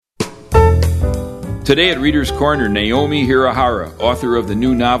Today at Reader's Corner, Naomi Hirahara, author of the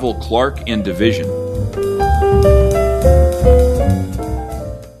new novel Clark and Division.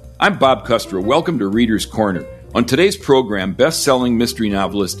 I'm Bob Custro. Welcome to Reader's Corner. On today's program, best-selling mystery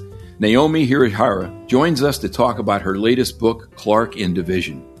novelist Naomi Hirahara joins us to talk about her latest book, Clark and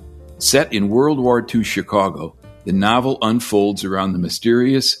Division. Set in World War II Chicago, the novel unfolds around the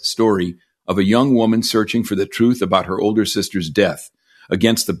mysterious story of a young woman searching for the truth about her older sister's death,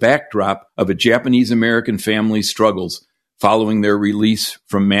 against the backdrop of a Japanese-American family's struggles following their release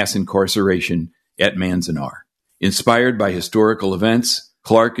from mass incarceration at Manzanar. Inspired by historical events,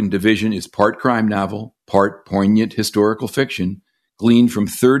 Clark and Division is part crime novel, part poignant historical fiction, gleaned from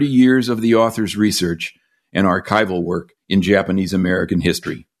 30 years of the author's research and archival work in Japanese-American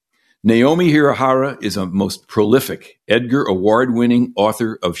history. Naomi Hirahara is a most prolific Edgar Award-winning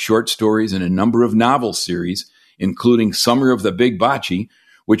author of short stories and a number of novel series, including Summer of the Big Bocce,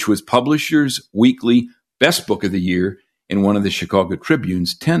 which was Publishers Weekly Best Book of the Year and one of the Chicago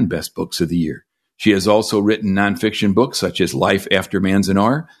Tribune's 10 Best Books of the Year. She has also written nonfiction books such as Life After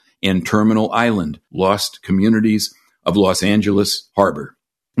Manzanar and Terminal Island, Lost Communities of Los Angeles Harbor.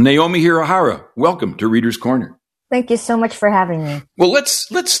 Naomi Hirahara, welcome to Reader's Corner. Thank you so much for having me. Well, let's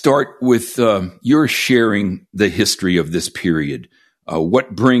start with your sharing the history of this period.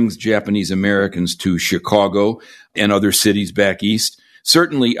 What brings Japanese Americans to Chicago and other cities back east?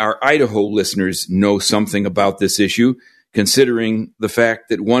 Certainly, our Idaho listeners know something about this issue, considering the fact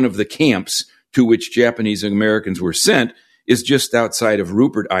that one of the camps to which Japanese Americans were sent is just outside of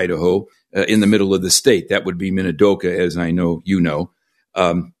Rupert, Idaho, in the middle of the state. That would be Minidoka, as I know you know.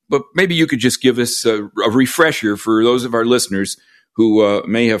 But maybe you could just give us a refresher for those of our listeners who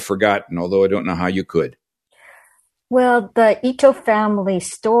may have forgotten, although I don't know how you could. Well, the Ito family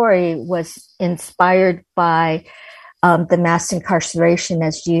story was inspired by the mass incarceration,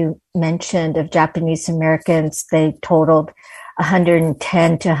 as you mentioned, of Japanese Americans. They totaled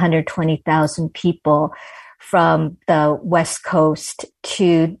 110 to 120,000 people from the West Coast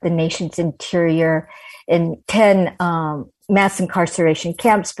to the nation's interior in 10 mass incarceration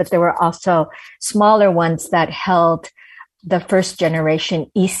camps, but there were also smaller ones that held the first generation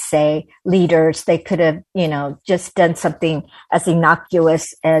Issei leaders. They could have, just done something as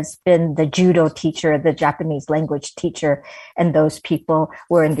innocuous as been the judo teacher, the Japanese language teacher, and those people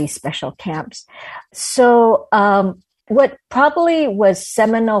were in these special camps. So, what probably was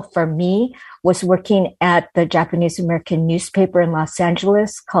seminal for me was working at the Japanese American newspaper in Los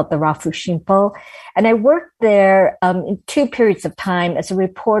Angeles called the Rafu Shimpo. And I worked there in two periods of time as a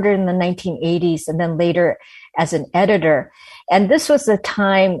reporter in the 1980s and then later as an editor. And this was the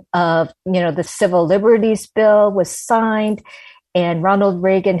time of, the Civil Liberties Bill was signed and Ronald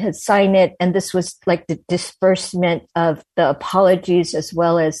Reagan had signed it. And this was like the disbursement of the apologies as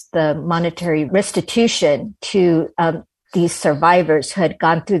well as the monetary restitution to these survivors who had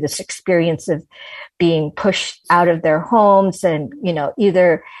gone through this experience of being pushed out of their homes and,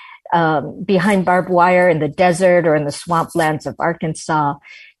 either behind barbed wire in the desert or in the swamplands of Arkansas.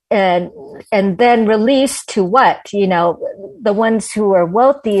 And then released to what? The ones who were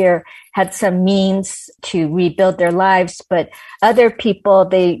wealthier had some means to rebuild their lives, but other people,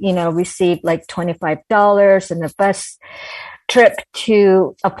 they, received like $25 and a bus trip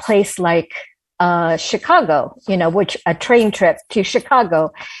to a place like Chicago, which a train trip to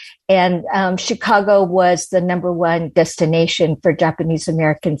Chicago. And Chicago was the number one destination for Japanese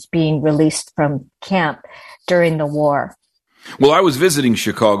Americans being released from camp during the war. Well, I was visiting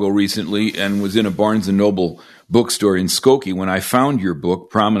Chicago recently and was in a Barnes & Noble bookstore in Skokie when I found your book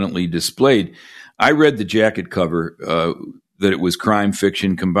prominently displayed. I read the jacket cover that it was crime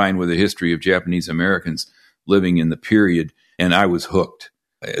fiction combined with a history of Japanese Americans living in the period, and I was hooked.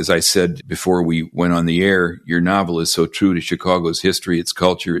 As I said before we went on the air, your novel is so true to Chicago's history, its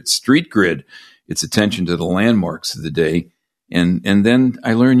culture, its street grid, its attention to the landmarks of the day. And then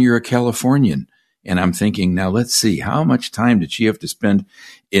I learned you're a Californian. And I'm thinking, now let's see, how much time did she have to spend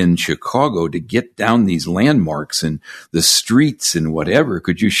in Chicago to get down these landmarks and the streets and whatever?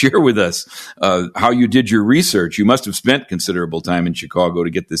 Could you share with us how you did your research? You must have spent considerable time in Chicago to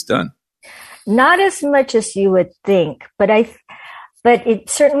get this done. Not as much as you would think, but it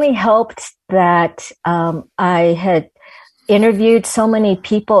certainly helped that I had interviewed so many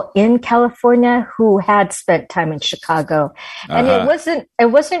people in California who had spent time in Chicago. And it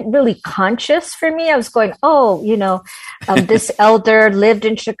wasn't really conscious for me. I was going, this elder lived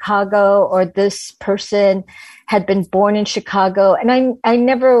in Chicago, or this person had been born in Chicago. And I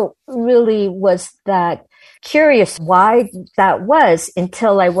never really was that curious why that was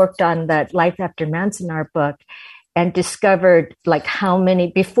until I worked on that Life After Manzanar book. and discovered like how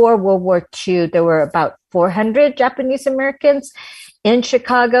many, before World War II, there were about 400 Japanese Americans in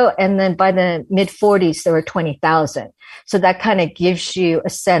Chicago. And then by the mid 40s, there were 20,000. So that kind of gives you a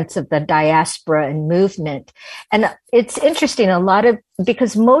sense of the diaspora and movement. And it's interesting,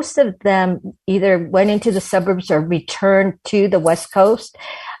 because most of them either went into the suburbs or returned to the West Coast.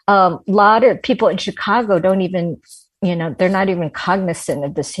 A lot of people in Chicago don't even, they're not even cognizant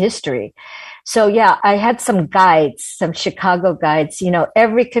of this history. So yeah, I had some guides, some Chicago guides.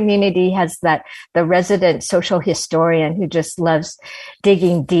 Every community has the resident social historian who just loves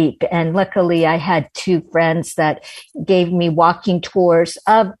digging deep. And luckily I had two friends that gave me walking tours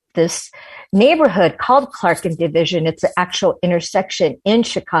of this neighborhood called Clark and Division. It's an actual intersection in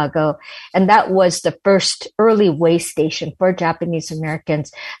Chicago. And that was the first early way station for Japanese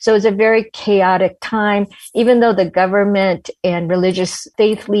Americans. So it was a very chaotic time, even though the government and religious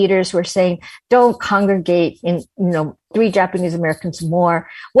faith leaders were saying, don't congregate in, 3 Japanese Americans more.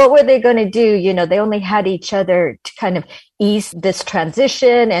 What were they going to do? They only had each other to kind of ease this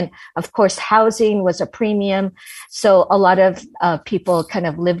transition. And of course, housing was a premium. So a lot of people kind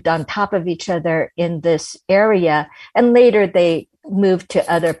of lived on top of each other in this area. And later they moved to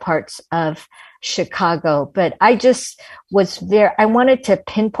other parts of Chicago. But I just I wanted to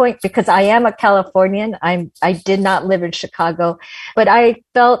pinpoint, because I am a Californian. I did not live in Chicago, but I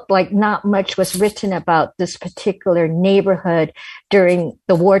felt like not much was written about this particular neighborhood during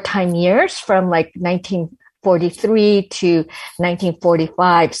the wartime years from like 1943 to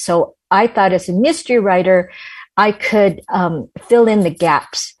 1945. So I thought as a mystery writer, I could fill in the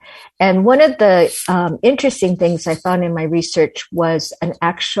gaps. And one of the interesting things I found in my research was an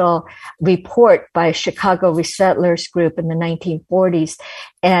actual report by a Chicago resettlers group in the 1940s.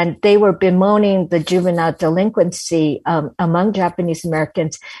 And they were bemoaning the juvenile delinquency among Japanese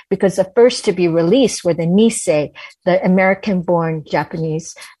Americans, because the first to be released were the Nisei, the American-born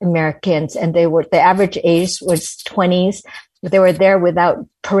Japanese Americans. And the average age was 20s. They were there without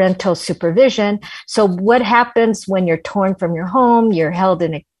parental supervision. So what happens when you're torn from your home, you're held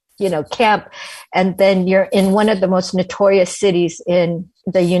in a camp, and then you're in one of the most notorious cities in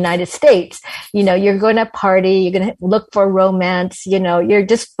the United States? You're going to party, you're going to look for romance, you're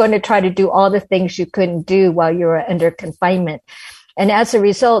just going to try to do all the things you couldn't do while you were under confinement. And as a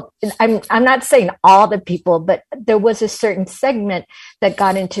result, I'm not saying all the people, but there was a certain segment that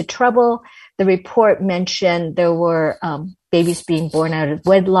got into trouble. The report mentioned there were babies being born out of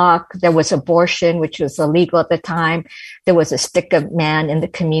wedlock. There was abortion, which was illegal at the time. There was a stick-up man in the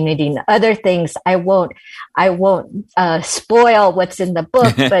community and other things. I won't spoil what's in the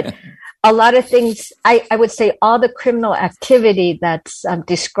book, but a lot of things, I would say all the criminal activity that's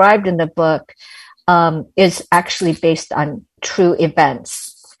described in the book is actually based on true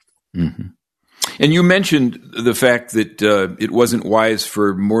events. Mm-hmm. And you mentioned the fact that it wasn't wise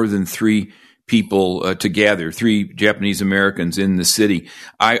for more than 3 people to gather, 3 Japanese Americans in the city.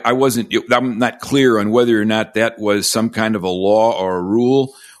 I'm not clear on whether or not that was some kind of a law or a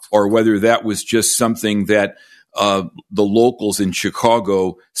rule, or whether that was just something that the locals in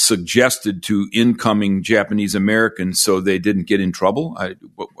Chicago suggested to incoming Japanese Americans so they didn't get in trouble.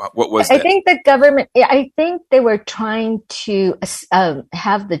 What was that? I think the government, I think they were trying to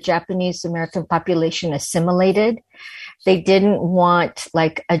have the Japanese American population assimilated. They didn't want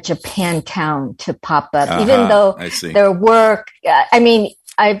like a Japantown to pop up, even though there were,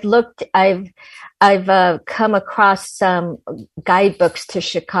 I've come across some guidebooks to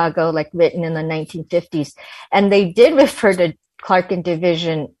Chicago, like written in the 1950s, and they did refer to Clark and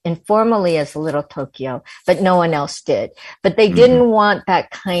Division informally as Little Tokyo, but no one else did. But they didn't want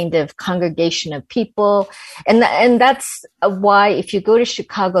that kind of congregation of people. And that's why if you go to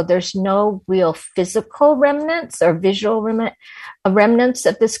Chicago, there's no real physical remnants or visual remnants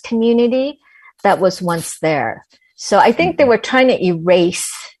of this community that was once there. So I think they were trying to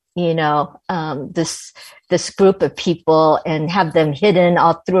erase, this group of people and have them hidden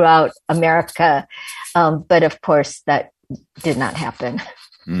all throughout America. But of course, that did not happen.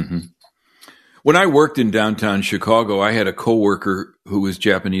 Mm-hmm. When I worked in downtown Chicago, I had a coworker who was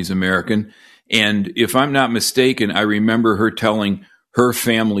Japanese American. And if I'm not mistaken, I remember her telling her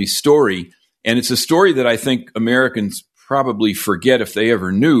family story. And it's a story that I think Americans probably forget if they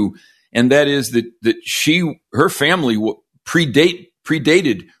ever knew. And that is that her family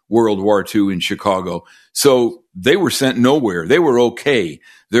predated World War II in Chicago. So they were sent nowhere. They were okay.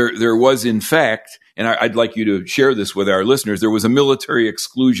 There was, in fact, and I'd like you to share this with our listeners, there was a military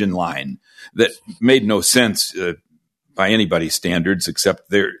exclusion line that made no sense by anybody's standards, except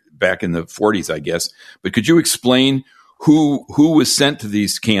they're back in the 40s, I guess. But could you explain who was sent to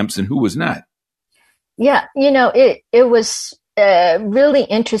these camps and who was not? Yeah, it was really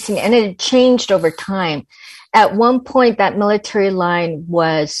interesting, and it changed over time. At one point, that military line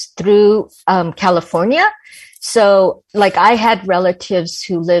was through California. So, like, I had relatives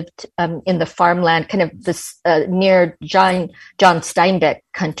who lived in the farmland, kind of this near John Steinbeck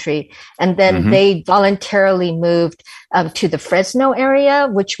country, and then they voluntarily moved to the Fresno area,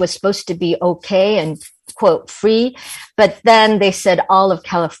 which was supposed to be okay and quote free, but then they said all of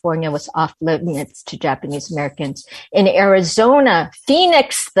California was off limits to Japanese Americans. In Arizona,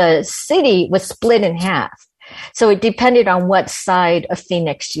 Phoenix, the city, was split in half. So it depended on what side of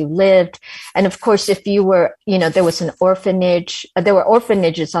Phoenix you lived. And of course, if you were, there was an orphanage, there were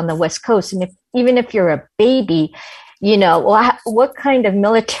orphanages on the West Coast. And even if you're a baby, what kind of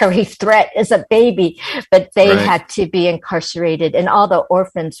military threat is a baby? But they had to be incarcerated, and all the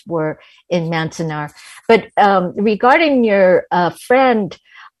orphans were in Manzanar. But regarding your friend,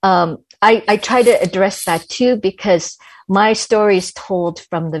 I try to address that too, because my story is told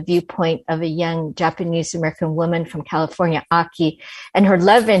from the viewpoint of a young Japanese American woman from California, Aki, and her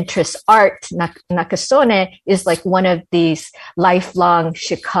love interest, Art Nakasone, is like one of these lifelong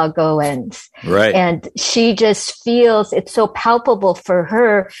Chicagoans. Right. And she just feels it's so palpable for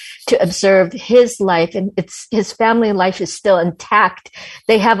her to observe his life, and his family life is still intact.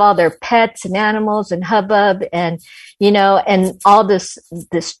 They have all their pets and animals and hubbub and, and all this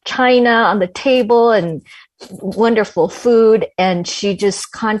china on the table and wonderful food, and she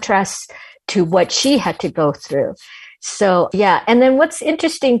just contrasts to what she had to go through. So, yeah. And then what's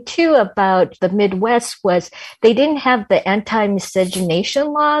interesting too about the Midwest was they didn't have the anti-miscegenation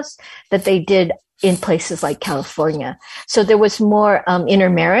laws that they did in places like California. So there was more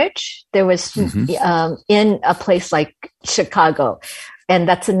intermarriage. There was in a place like Chicago. And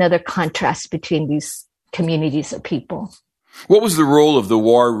that's another contrast between these communities of people. What was the role of the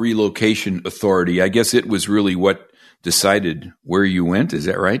War Relocation Authority? I guess it was really what decided where you went. Is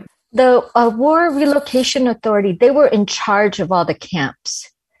that right? The War Relocation Authority, they were in charge of all the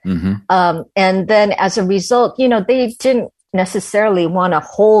camps. And then as a result, they didn't necessarily want to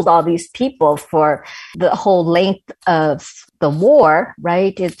hold all these people for the whole length of the war,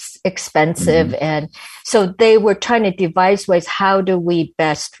 right? It's expensive. And so they were trying to devise ways, how do we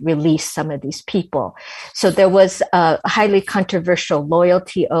best release some of these people? So there was a highly controversial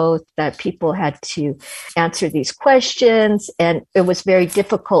loyalty oath that people had to answer these questions. And it was very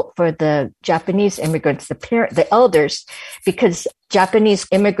difficult for the Japanese immigrants, the elders, because Japanese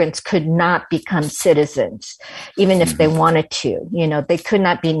immigrants could not become citizens, even if they wanted to. They could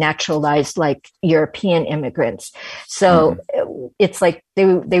not be naturalized like European immigrants. So it's like they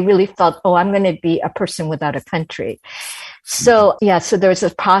really felt, I'm going to be a person without a country. So, so there was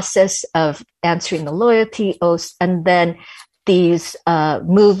a process of answering the loyalty oaths, and then these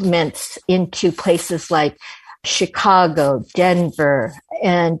movements into places like Chicago, Denver,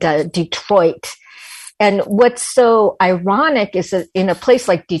 and Detroit. And what's so ironic is that in a place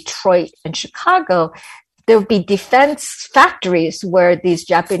like Detroit and Chicago, there would be defense factories where these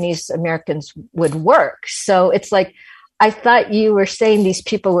Japanese Americans would work. So it's like, I thought you were saying these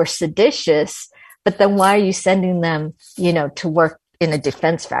people were seditious, but then why are you sending them, to work in a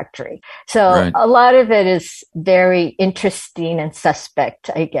defense factory? So a lot of it is very interesting and suspect,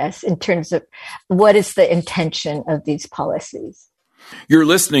 I guess, in terms of what is the intention of these policies. You're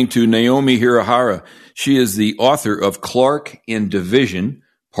listening to Naomi Hirahara. She is the author of Clark in Division,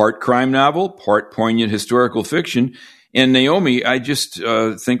 part crime novel, part poignant historical fiction. And Naomi, I just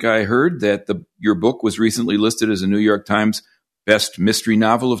think I heard that your book was recently listed as a New York Times Best Mystery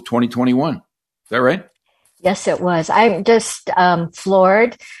Novel of 2021. Is that right? Yes, it was. I'm just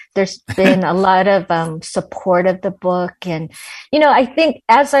floored. There's been a lot of support of the book. And, I think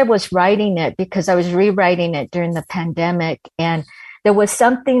as I was writing it, because I was rewriting it during the pandemic, and there was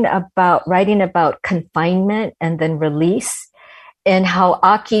something about writing about confinement and then release, and how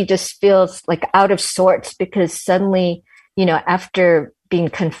Aki just feels like out of sorts because suddenly, after being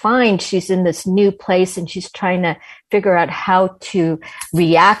confined, she's in this new place and she's trying to figure out how to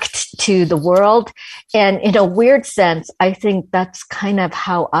react to the world. And in a weird sense, I think that's kind of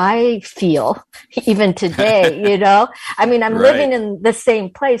how I feel even today, I mean, I'm living in the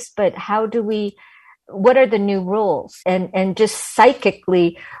same place, but what are the new rules? And just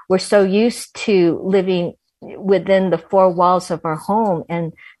psychically, we're so used to living within the four walls of our home,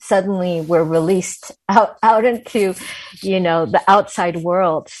 and suddenly we're released out into, the outside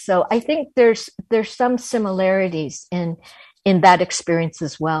world. So I think there's some similarities in that experience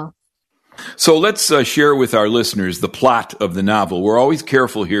as well. So let's share with our listeners the plot of the novel. We're always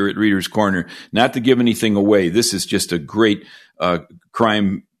careful here at Reader's Corner not to give anything away. This is just a great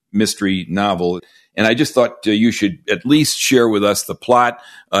crime mystery novel. And I just thought you should at least share with us the plot.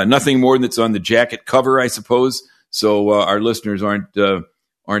 Nothing more than it's on the jacket cover, I suppose. So our listeners aren't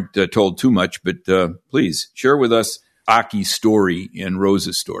told too much, but please share with us Aki's story and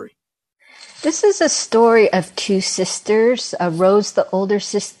Rose's story. This is a story of two sisters, Rose, the older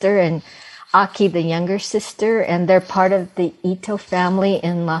sister, and Aki, the younger sister, and they're part of the Ito family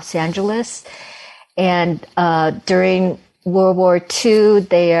in Los Angeles. And during World War II,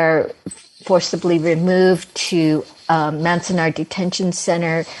 they are forcibly removed to Manzanar Detention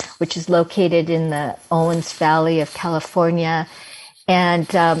Center, which is located in the Owens Valley of California.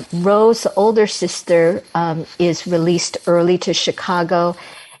 And Rose, the older sister, is released early to Chicago.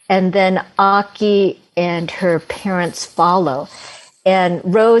 And then Aki and her parents follow. And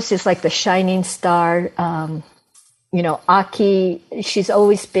Rose is like the shining star. Aki, she's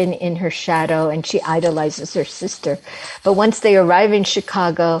always been in her shadow and she idolizes her sister. But once they arrive in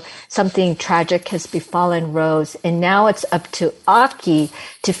Chicago, something tragic has befallen Rose. And now it's up to Aki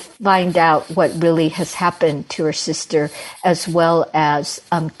to find out what really has happened to her sister, as well as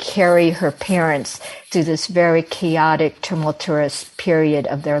carry her parents through this very chaotic, tumultuous period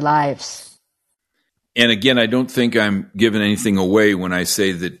of their lives. And again, I don't think I'm giving anything away when I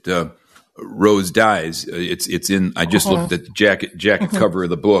say that Rose dies. It's in. I just looked at the jacket cover of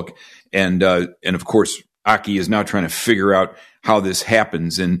the book, and of course, Aki is now trying to figure out how this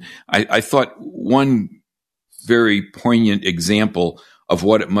happens. And I thought one very poignant example of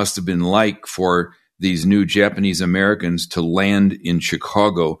what it must have been like for these new Japanese Americans to land in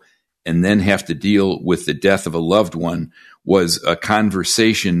Chicago and then have to deal with the death of a loved one was a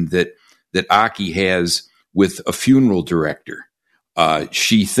conversation that Aki has with a funeral director.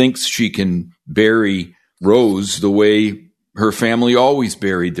 She thinks she can bury Rose the way her family always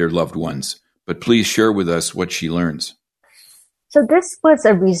buried their loved ones. But please share with us what she learns. So this was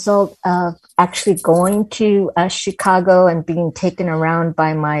a result of actually going to Chicago and being taken around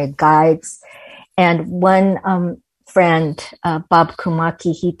by my guides. And one friend, Bob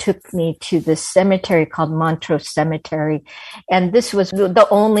Kumaki, he took me to this cemetery called Montrose Cemetery. And this was the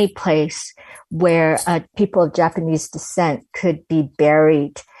only place where people of Japanese descent could be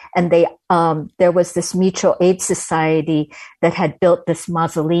buried. And there was this mutual aid society that had built this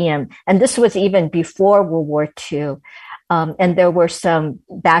mausoleum. And this was even before World War II. And there were some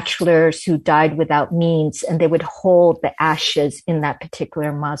bachelors who died without means, and they would hold the ashes in that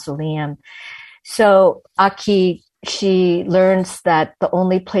particular mausoleum. So Aki, she learns that the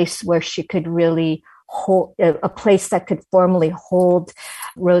only place where she could really hold, a place that could formally hold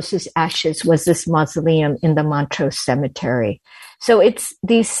Rose's ashes was this mausoleum in the Montrose Cemetery. So it's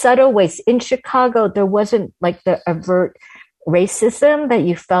these subtle ways. In Chicago, there wasn't like the overt racism that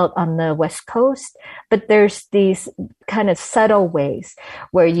you felt on the West Coast, but there's these kind of subtle ways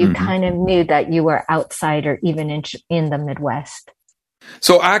where you kind of knew that you were outsider even in the Midwest.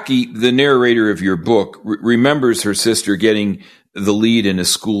 So Aki, the narrator of your book, remembers her sister getting the lead in a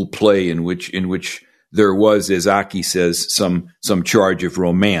school play in which there was, as Aki says, some charge of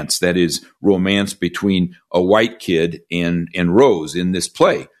romance. That is, romance between a white kid and Rose in this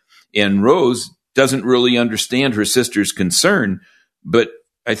play. And Rose doesn't really understand her sister's concern, but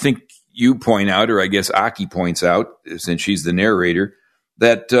I think you point out, or I guess Aki points out, since she's the narrator,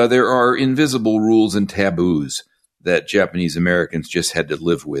 that there are invisible rules and taboos that Japanese Americans just had to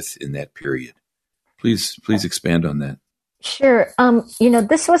live with in that period. Please expand on that. Sure.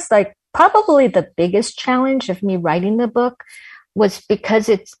 This was like probably the biggest challenge of me writing the book was because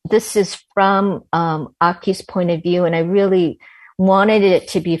this is from Aki's point of view, and I really wanted it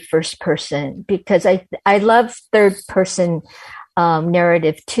to be first person because I love third person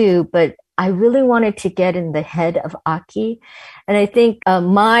narrative too, but I really wanted to get in the head of Aki. And I think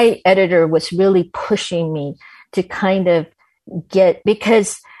my editor was really pushing me to kind of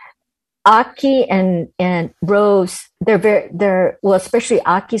because Aki and Rose, they're especially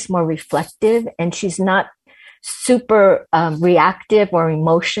Aki's more reflective and she's not super reactive or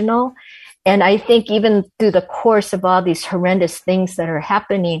emotional. And I think even through the course of all these horrendous things that are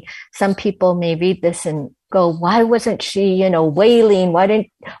happening, some people may read this and go, why wasn't she, wailing? Why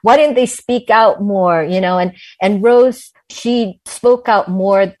didn't they speak out more? And Rose, she spoke out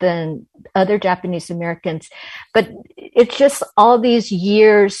more than other Japanese Americans, but it's just all these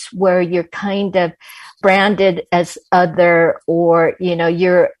years where you're kind of branded as other, or,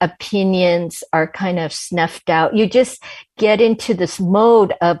 your opinions are kind of snuffed out. You just get into this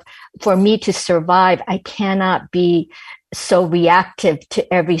mode of, for me to survive, I cannot be so reactive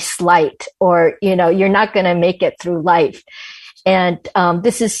to every slight, or, you're not going to make it through life. And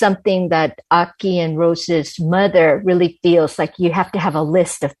this is something that Aki and Rose's mother really feels like you have to have a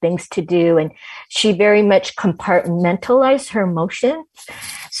list of things to do. And she very much compartmentalized her emotions.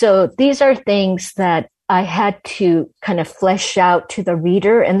 So these are things that I had to kind of flesh out to the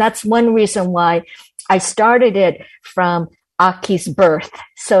reader. And that's one reason why I started it from Aki's birth.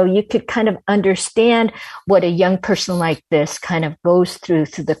 So you could kind of understand what a young person like this kind of goes through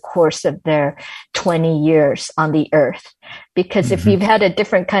the course of their 20 years on the earth. Because if you've had a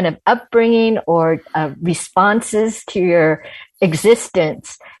different kind of upbringing or responses to your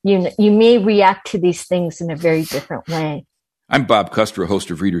existence, you may react to these things in a very different way. I'm Bob Custer,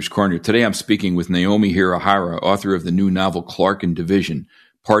 host of Reader's Corner. Today I'm speaking with Naomi Hirahara, author of the new novel Clark and Division,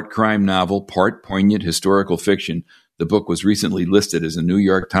 part crime novel, part poignant historical fiction. The book was recently listed as a New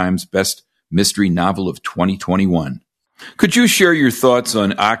York Times Best Mystery Novel of 2021. Could you share your thoughts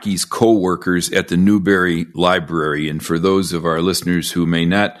on Aki's co-workers at the Newberry Library? And for those of our listeners who may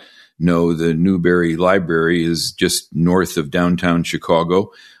not know, the Newberry Library is just north of downtown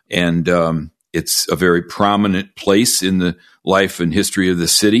Chicago, and it's a very prominent place in the life and history of the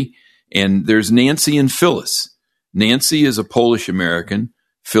city. And there's Nancy and Phyllis. Nancy is a Polish American.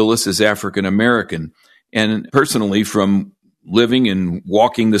 Phyllis is African American. And personally, from living and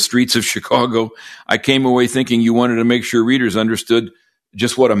walking the streets of Chicago, I came away thinking you wanted to make sure readers understood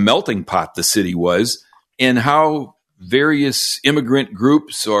just what a melting pot the city was and how various immigrant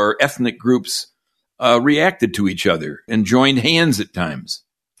groups or ethnic groups reacted to each other and joined hands at times.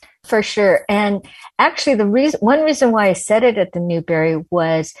 For sure. And actually, one reason why I said it at the Newberry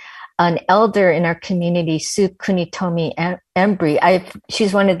was an elder in our community, Sue Kunitomi Embry.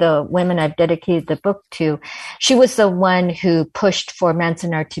 She's one of the women I've dedicated the book to. She was the one who pushed for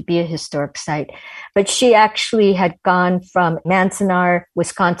Manzanar to be a historic site. But she actually had gone from Manzanar,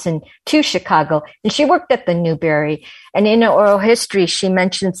 Wisconsin to Chicago, and she worked at the Newberry. And in her oral history, she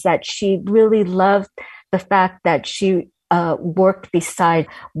mentions that she really loved the fact that she worked beside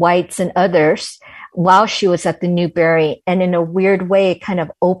whites and others while she was at the Newberry, and in a weird way, it kind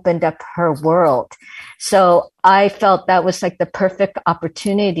of opened up her world. So I felt that was like the perfect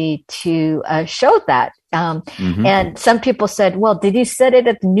opportunity to show that. And some people said, well, did you set it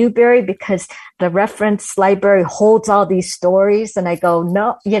at the Newberry because the reference library holds all these stories? And I go,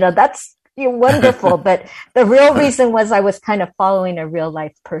 no, that's wonderful. But the real reason was I was kind of following a real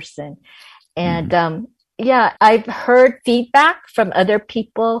life person. And yeah, I've heard feedback from other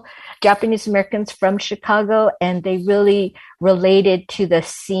people, Japanese Americans from Chicago, and they really related to the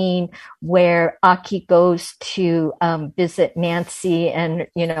scene where Aki goes to visit Nancy and,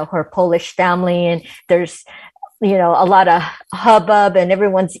 her Polish family. And there's, a lot of hubbub and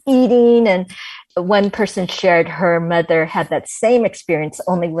everyone's eating. And one person shared her mother had that same experience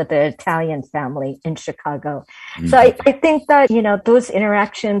only with an Italian family in Chicago. So I think that, those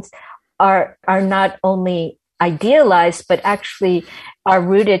interactions are not only idealized, but actually are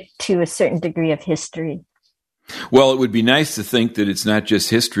rooted to a certain degree of history. Well, it would be nice to think that it's not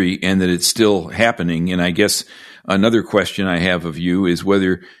just history and that it's still happening. And I guess another question I have of you is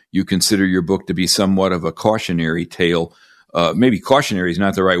whether you consider your book to be somewhat of a cautionary tale. Maybe cautionary is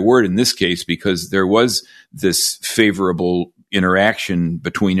not the right word in this case, because there was this favorable interaction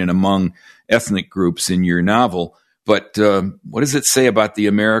between and among ethnic groups in your novel. But what does it say about the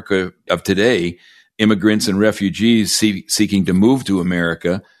America of today, immigrants and refugees seeking to move to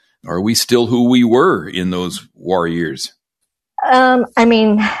America? Are we still who we were in those war years? I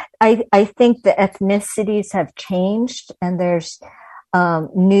think the ethnicities have changed, and there's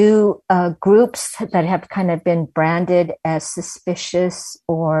new groups that have kind of been branded as suspicious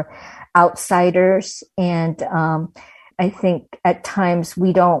or outsiders. And I think at times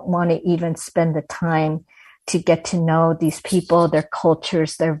we don't want to even spend the time to get to know these people, their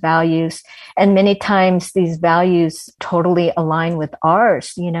cultures, their values. And many times these values totally align with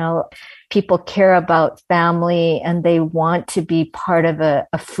ours. People care about family and they want to be part of a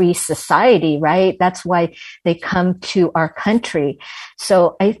free society, right? That's why they come to our country.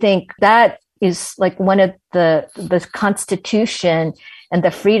 So I think that is like one of the Constitution and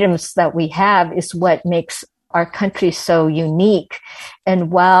the freedoms that we have is what makes our country so unique.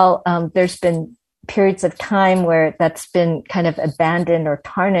 And while there's been periods of time where that's been kind of abandoned or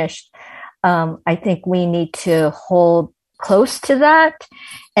tarnished, I think we need to hold close to that.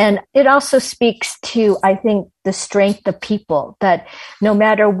 And it also speaks to, I think, the strength of people, that no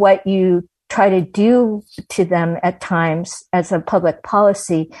matter what you try to do to them at times as a public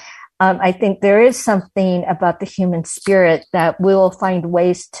policy, I think there is something about the human spirit that we will find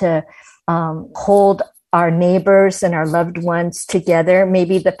ways to hold our neighbors and our loved ones together.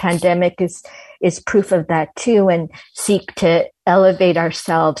 Maybe the pandemic is proof of that too, and seek to elevate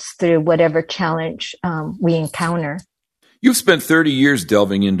ourselves through whatever challenge we encounter. You've spent 30 years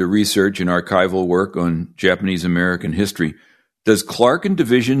delving into research and archival work on Japanese American history. Does Clark and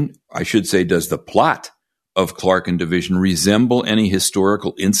Division, I should say, does the plot of Clark and Division resemble any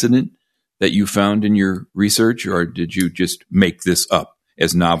historical incident that you found in your research, or did you just make this up,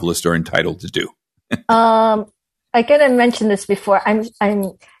 as novelists are entitled to do? I gotta mention this before. I'm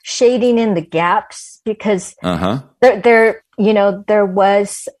shading in the gaps because there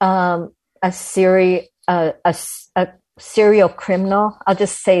was a serial criminal. I'll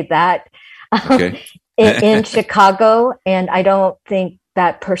just say that in Chicago, and I don't think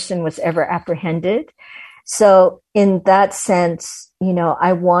that person was ever apprehended. So in that sense,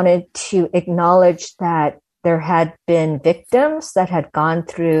 I wanted to acknowledge that there had been victims that had gone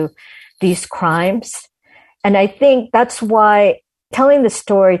through these crimes. And I think that's why telling the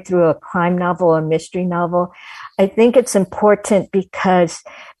story through a crime novel or mystery novel, I think it's important because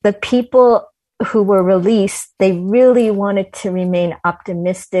the people who were released, they really wanted to remain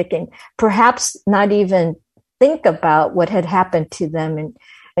optimistic and perhaps not even think about what had happened to them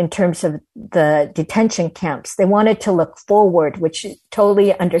in terms of the detention camps. They wanted to look forward, which is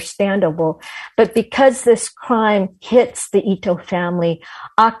totally understandable. But because this crime hits the Ito family,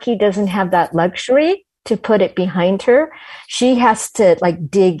 Aki doesn't have that luxury to put it behind her. She has to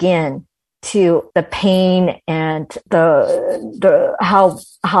dig in to the pain and the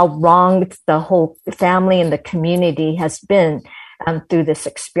how wronged the whole family and the community has been through this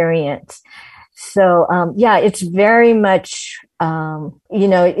experience. So it's very much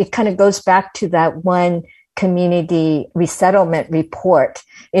it kind of goes back to that one community resettlement report.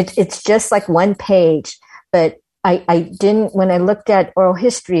 It's just like one page, but I didn't, when I looked at oral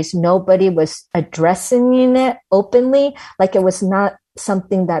histories, nobody was addressing it openly. Like it was not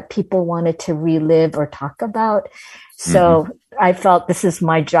something that people wanted to relive or talk about. So I felt this is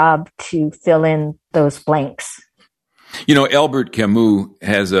my job to fill in those blanks. Albert Camus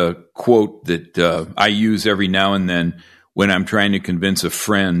has a quote that I use every now and then when I'm trying to convince a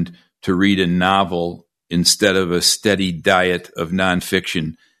friend to read a novel instead of a steady diet of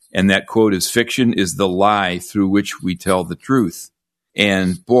nonfiction. And that quote is, "Fiction is the lie through which we tell the truth."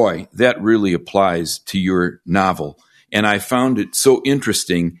 And boy, that really applies to your novel. And I found it so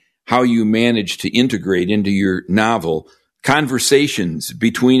interesting how you managed to integrate into your novel conversations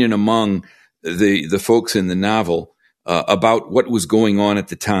between and among the folks in the novel about what was going on at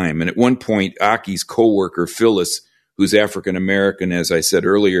the time. And at one point, Aki's coworker, Phyllis, who's African American, as I said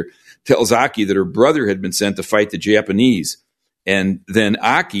earlier, tells Aki that her brother had been sent to fight the Japanese. And then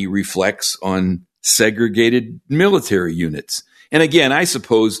Aki reflects on segregated military units. And again, I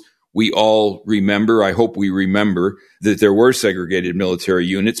suppose we all remember, I hope we remember, that there were segregated military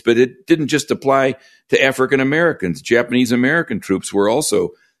units, but it didn't just apply to African Americans. Japanese American troops were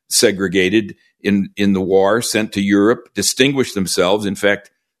also segregated in the war, sent to Europe, distinguished themselves. In fact,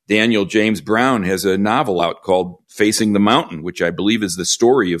 Daniel James Brown has a novel out called Facing the Mountain, which I believe is the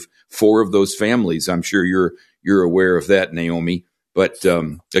story of 4 of those families. I'm sure you're aware of that, Naomi. But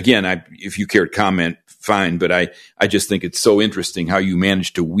again, if you care to comment, fine. But I just think it's so interesting how you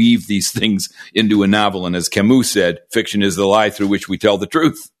managed to weave these things into a novel. And as Camus said, fiction is the lie through which we tell the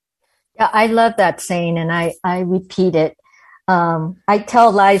truth. Yeah, I love that saying, and I repeat it. I tell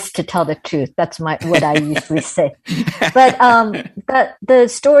lies to tell the truth. That's what I usually say. But the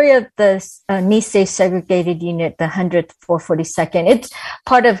story of the Nisei segregated unit, the 100th 442nd, it's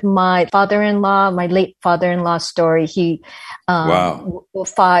part of my late father-in-law story. He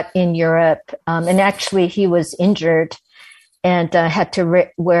fought in Europe, and actually he was injured and had to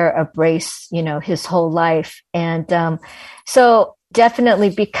wear a brace, his whole life. And so definitely,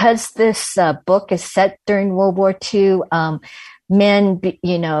 because this book is set during World War II, men,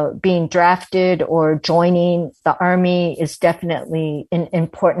 being drafted or joining the army is definitely an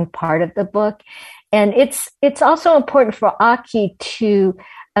important part of the book. And it's also important for Aki to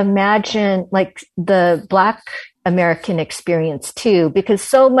imagine the Black American experience too, because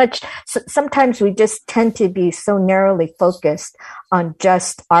sometimes we just tend to be so narrowly focused on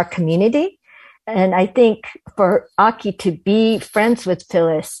just our community. And I think for Aki to be friends with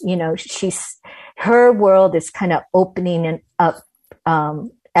Phyllis, her world is kind of opening up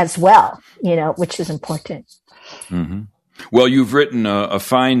as well, which is important. Mm-hmm. Well, you've written a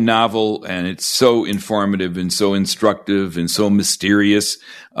fine novel, and it's so informative and so instructive and so mysterious.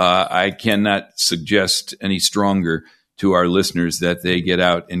 I cannot suggest any stronger to our listeners that they get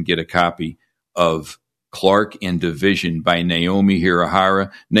out and get a copy of Clark and Division by Naomi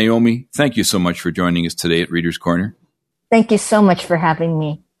Hirahara. Naomi, thank you so much for joining us today at Reader's Corner. Thank you so much for having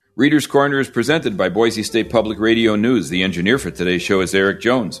me. Reader's Corner is presented by Boise State Public Radio News. The engineer for today's show is Eric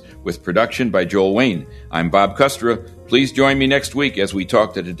Jones, with production by Joel Wayne. I'm Bob Kustra. Please join me next week as we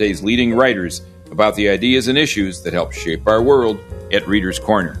talk to today's leading writers about the ideas and issues that help shape our world at Reader's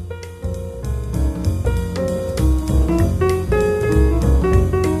Corner.